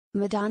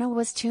Madonna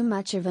was too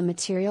much of a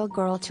material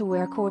girl to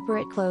wear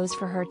corporate clothes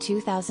for her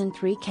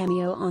 2003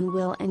 cameo on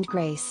Will and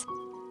Grace.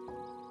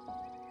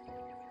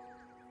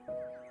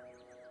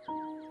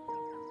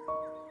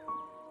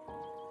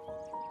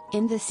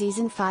 In the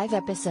season 5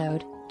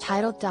 episode,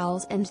 titled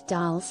Dolls and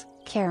Dolls,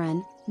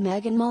 Karen,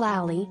 Megan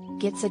Mullally,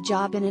 gets a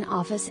job in an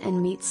office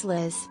and meets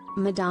Liz,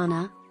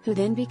 Madonna, who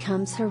then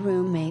becomes her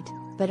roommate,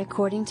 but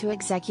according to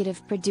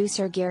executive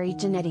producer Gary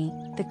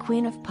Janetti, the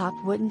Queen of Pop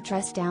wouldn't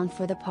dress down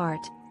for the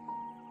part.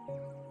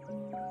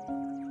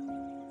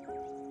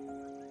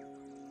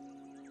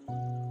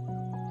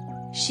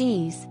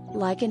 She's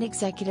like an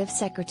executive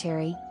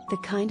secretary, the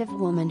kind of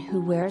woman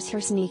who wears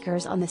her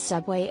sneakers on the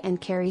subway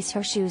and carries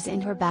her shoes in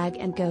her bag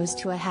and goes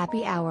to a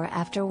happy hour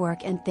after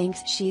work and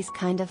thinks she's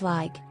kind of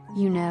like,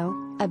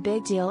 a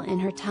big deal in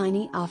her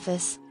tiny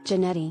office,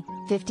 Janetti,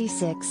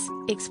 56,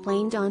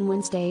 explained on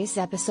Wednesday's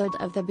episode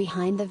of the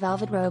Behind the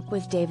Velvet Rope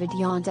with David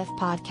Yondeff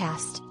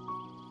podcast.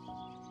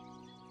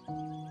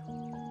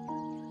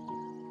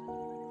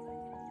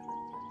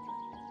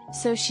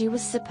 So she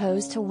was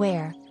supposed to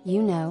wear,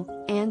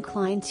 Anne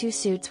Klein 2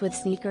 suits with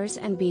sneakers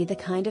and be the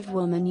kind of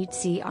woman you'd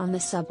see on the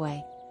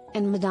subway.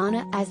 And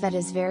Madonna, as that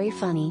is very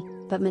funny,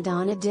 but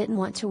Madonna didn't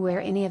want to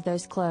wear any of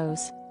those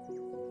clothes.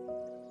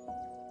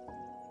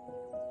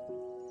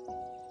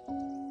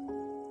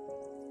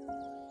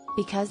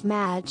 Because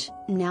Madge,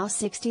 now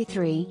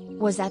 63,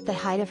 was at the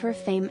height of her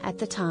fame at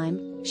the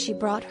time, she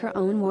brought her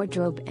own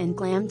wardrobe and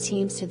glam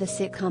teams to the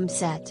sitcom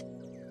set.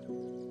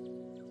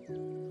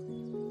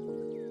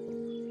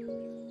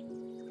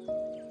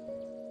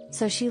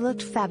 So she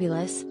looked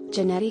fabulous,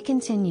 Janetti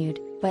continued,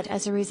 but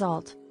as a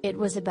result, it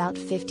was about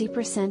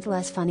 50%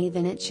 less funny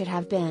than it should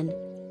have been.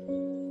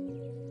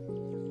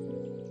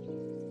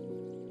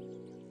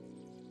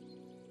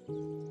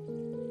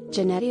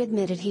 Janetti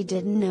admitted he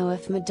didn't know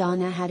if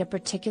Madonna had a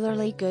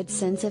particularly good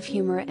sense of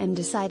humor and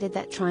decided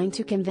that trying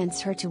to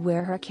convince her to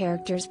wear her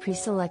character's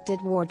pre-selected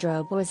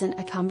wardrobe wasn't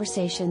a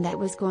conversation that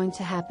was going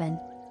to happen.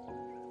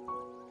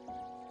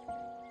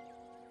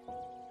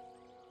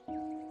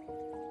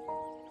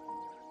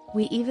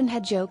 We even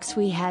had jokes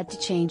we had to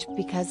change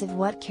because of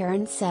what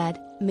Karen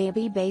said,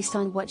 maybe based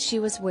on what she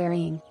was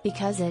wearing,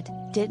 because it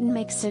didn't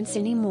make sense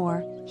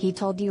anymore, he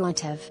told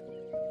Yondeff.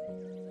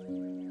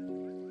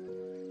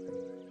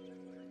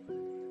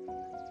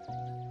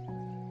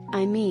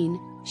 I mean,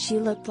 she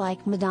looked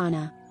like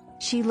Madonna.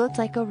 She looked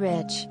like a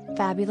rich,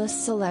 fabulous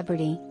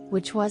celebrity,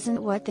 which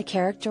wasn't what the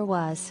character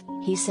was,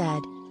 he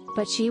said.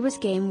 But she was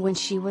game when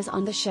she was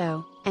on the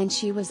show, and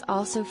she was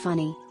also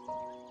funny.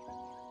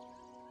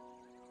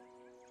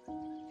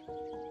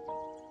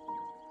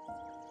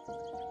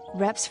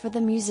 Reps for the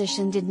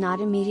musician did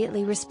not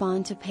immediately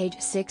respond to Page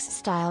Six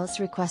Styles'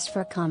 request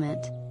for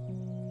comment.